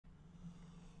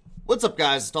What's up,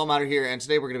 guys? It's Matter here, and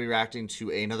today we're going to be reacting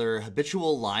to another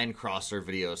Habitual Linecrosser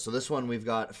video. So this one, we've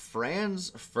got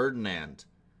Franz Ferdinand.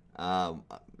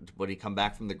 Would he come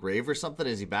back from the grave or something?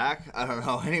 Is he back? I don't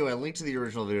know. Anyway, link to the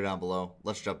original video down below.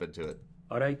 Let's jump into it.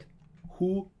 Alright,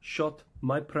 who shot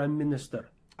my prime minister?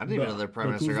 I didn't even know their prime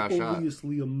minister got shot.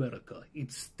 Obviously America.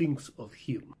 It stinks of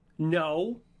him.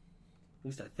 No. At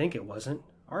least I think it wasn't.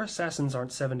 Our assassins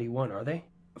aren't 71, are they?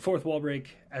 Fourth wall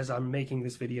break. As I'm making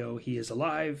this video, he is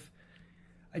alive.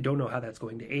 I don't know how that's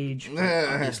going to age, but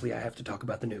obviously I have to talk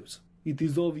about the news. It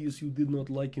is obvious you did not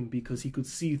like him because he could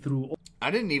see through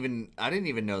I didn't even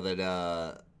know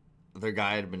that their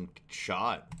guy had been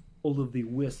shot. all of the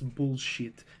West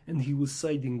bullshit, and he was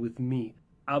siding with me.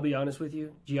 I'll be honest with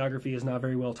you, geography is not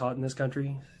very well taught in this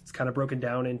country. It's kind of broken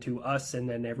down into us and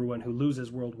then everyone who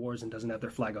loses world wars and doesn't have their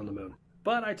flag on the moon.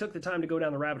 But I took the time to go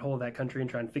down the rabbit hole of that country and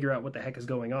try and figure out what the heck is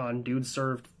going on. Dude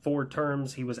served 4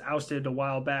 terms. He was ousted a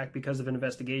while back because of an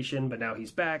investigation, but now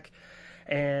he's back.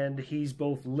 And he's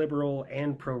both liberal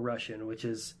and pro-Russian, which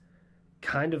is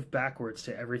kind of backwards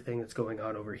to everything that's going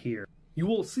on over here. You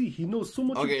will see, he knows so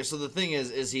much. Okay, so the thing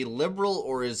is he liberal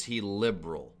or is he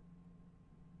liberal?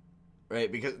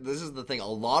 Right, because this is the thing. A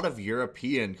lot of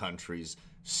European countries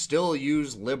still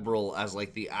use liberal as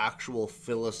like the actual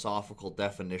philosophical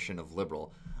definition of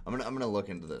liberal. I'm gonna look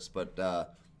into this, but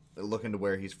look into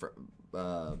where he's from.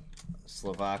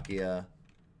 Slovakia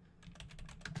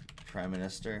Prime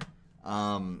Minister.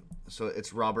 So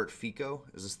it's Robert Fico.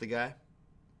 Is this the guy?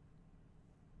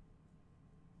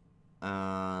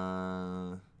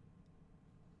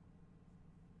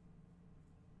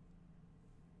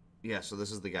 Yeah, so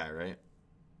this is the guy, right?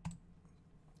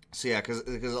 So yeah, because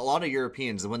a lot of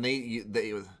Europeans, when they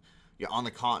on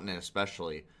the continent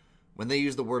especially, when they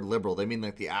use the word liberal, they mean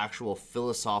like the actual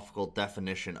philosophical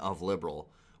definition of liberal,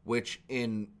 which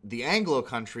in the Anglo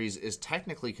countries is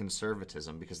technically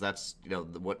conservatism, because that's, you know,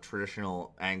 what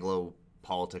traditional Anglo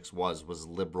politics was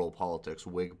liberal politics,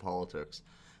 Whig politics.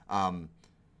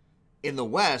 In the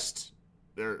West,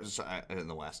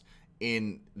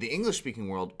 in the English-speaking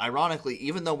world, ironically,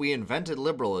 even though we invented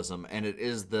liberalism, and it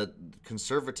is the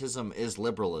conservatism is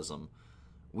liberalism,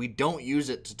 we don't use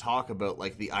it to talk about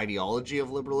like the ideology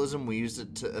of liberalism. We use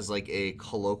it as like a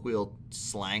colloquial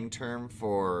slang term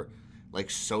for like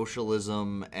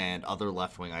socialism and other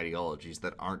left-wing ideologies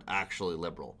that aren't actually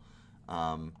liberal.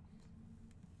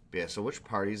 Yeah. So which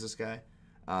party is this guy?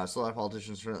 Slovak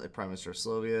politicians, currently Prime Minister of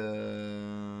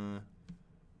Slovenia.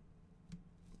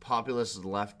 Populist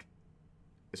left.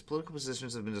 His political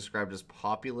positions have been described as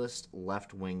populist,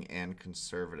 left-wing, and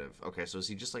conservative. Okay, so is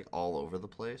he just like all over the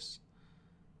place?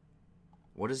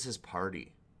 What is his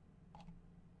party?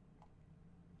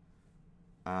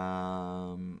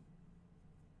 Okay,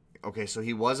 so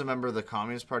he was a member of the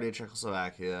Communist Party of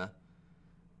Czechoslovakia,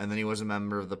 and then he was a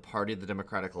member of the Party of the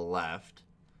Democratic Left,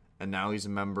 and now he's a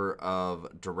member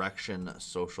of Direction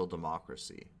Social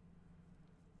Democracy.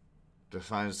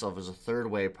 Defines itself as a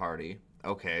third-way party.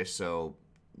 Okay, so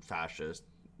fascist,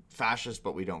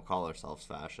 but we don't call ourselves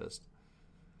fascist.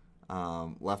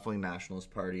 Left-wing nationalist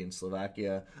party in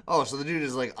Slovakia. Oh, so the dude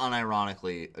is like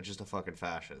unironically just a fucking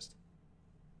fascist.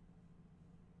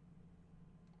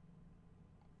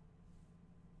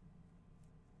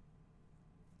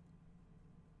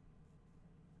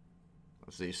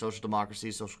 Let's see: social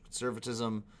democracy, social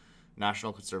conservatism,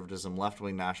 national conservatism,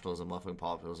 left-wing nationalism, left-wing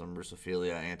populism,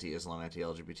 Russophilia, anti-Islam,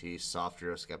 anti-LGBT, soft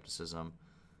Euroscepticism,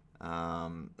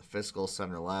 fiscal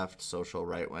center-left, social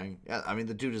right-wing. Yeah, I mean,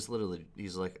 the dude is literally,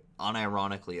 he's like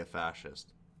unironically a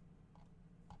fascist.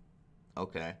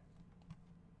 Okay.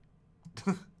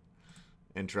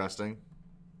 Interesting.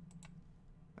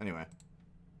 Anyway.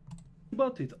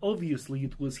 But it obviously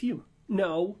it was him.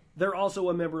 No, they're also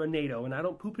a member of NATO, and I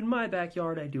don't poop in my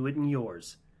backyard, I do it in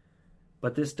yours.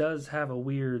 But this does have a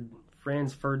weird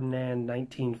Franz Ferdinand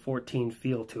 1914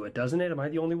 feel to it, doesn't it? Am I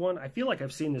the only one? I feel like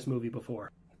I've seen this movie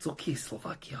before. It's okay,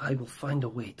 Slovakia. I will find a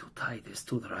way to tie this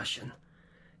to the Russian.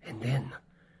 And then,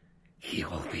 he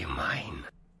will be mine.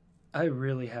 I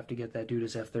really have to get that dude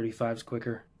his F-35s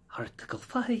quicker. Article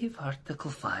 5, Article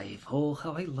 5. Oh,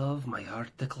 how I love my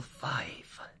Article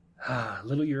 5. Ah,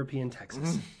 little European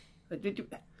Texas.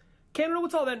 Canada,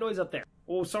 what's all that noise up there?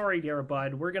 Oh, sorry, dear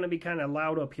bud. We're going to be kind of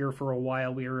loud up here for a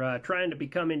while. We're trying to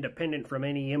become independent from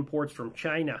any imports from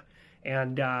China.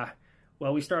 And,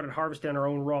 well, we started harvesting our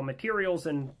own raw materials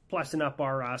and plussing up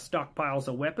our stockpiles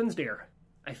of weapons there.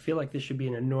 I feel like this should be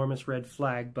an enormous red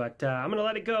flag, but I'm going to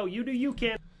let it go. You do you,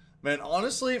 Ken. Man,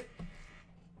 honestly,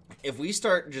 if we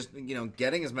start just, you know,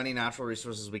 getting as many natural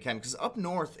resources as we can, because up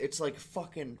north, it's like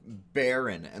fucking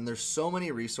barren, and there's so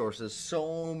many resources,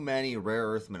 so many rare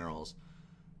earth minerals.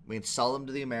 mean, sell them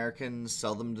to the Americans,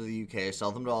 sell them to the UK,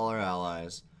 sell them to all our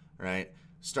allies, right?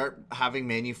 Start having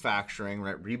manufacturing,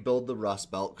 right? Rebuild the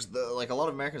Rust Belt, because like a lot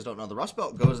of Americans don't know, the Rust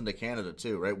Belt goes into Canada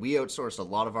too, right? We outsource a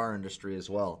lot of our industry as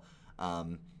well.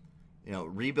 You know,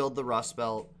 rebuild the Rust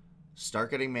Belt,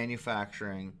 start getting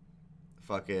manufacturing,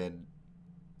 fucking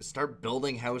start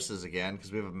building houses again,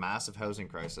 because we have a massive housing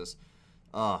crisis.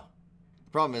 The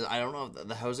problem is, I don't know,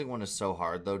 the housing one is so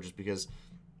hard though, just because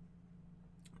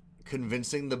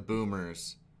convincing the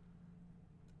boomers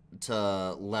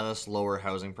to let us lower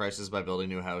housing prices by building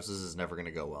new houses is never going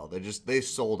to go well. They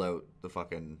sold out the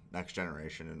fucking next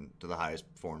generation and to the highest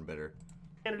foreign bidder.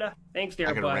 Canada. Thanks, dear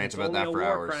I could bud. rant It's about only that a for war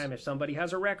hours. crime if somebody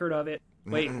has a record of it.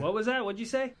 Wait, what was that? What'd you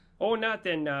say? Oh,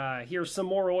 nothing. Here's some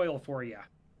more oil for you.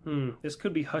 This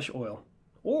could be hush oil.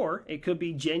 Or it could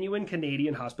be genuine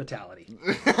Canadian hospitality.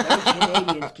 Those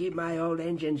Canadians keep my old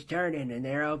engines turning, and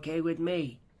they're okay with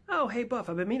me. Oh, hey, Buff,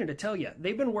 I've been meaning to tell you.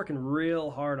 They've been working real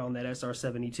hard on that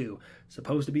SR-72.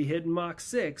 Supposed to be hitting Mach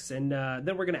 6, and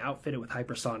then we're going to outfit it with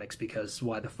hypersonics, because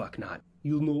why the fuck not?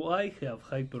 You know I have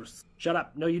hypers. Shut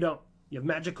up. No, you don't. You have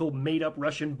magical, made-up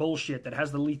Russian bullshit that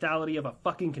has the lethality of a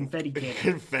fucking confetti cannon.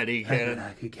 Confetti cannon.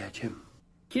 I could catch him.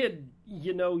 Kid,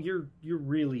 you know, you're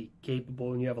really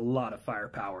capable and you have a lot of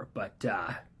firepower, but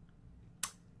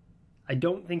I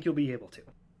don't think you'll be able to.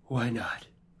 Why not?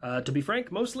 To be frank,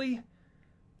 mostly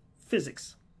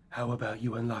physics. How about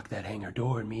you unlock that hangar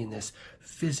door and me and this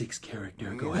physics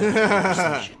character go have a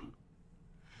conversation?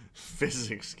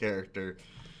 Physics character.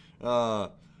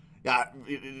 Yeah,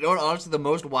 you know what, honestly, the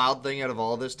most wild thing out of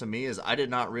all this to me is I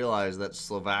did not realize that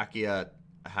Slovakia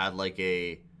had like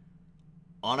a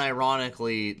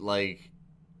unironically, like,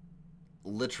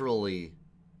 literally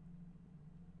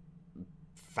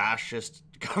fascist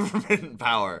government in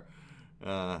power.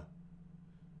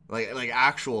 Like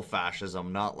actual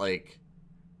fascism, not like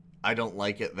I don't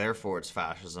like it, therefore it's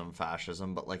fascism,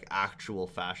 but like actual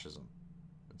fascism.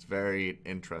 It's very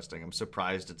interesting. I'm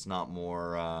surprised it's not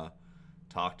more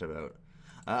talked about.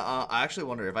 I actually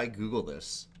wonder if I Google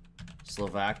this,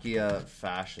 Slovakia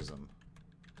fascism.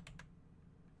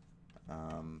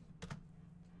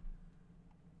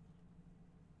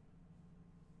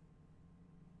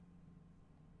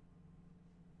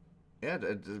 Yeah,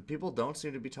 people don't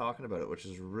seem to be talking about it, which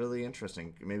is really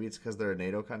interesting. Maybe it's because they're a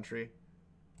NATO country.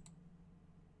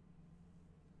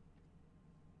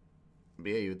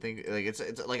 But yeah, you would think like it's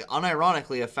like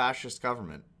unironically a fascist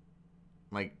government.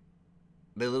 Like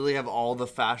they literally have all the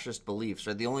fascist beliefs,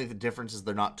 right? The only difference is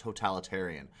they're not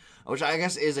totalitarian, which I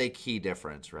guess is a key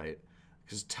difference, right?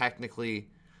 Because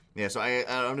technically, yeah. So I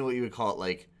don't know what you would call it,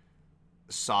 like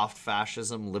soft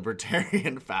fascism,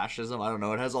 libertarian fascism. I don't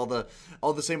know. It has all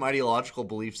the same ideological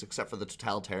beliefs except for the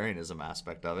totalitarianism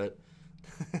aspect of it.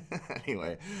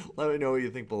 Anyway, let me know what you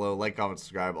think below. Like, comment,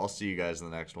 subscribe. I'll see you guys in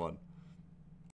the next one.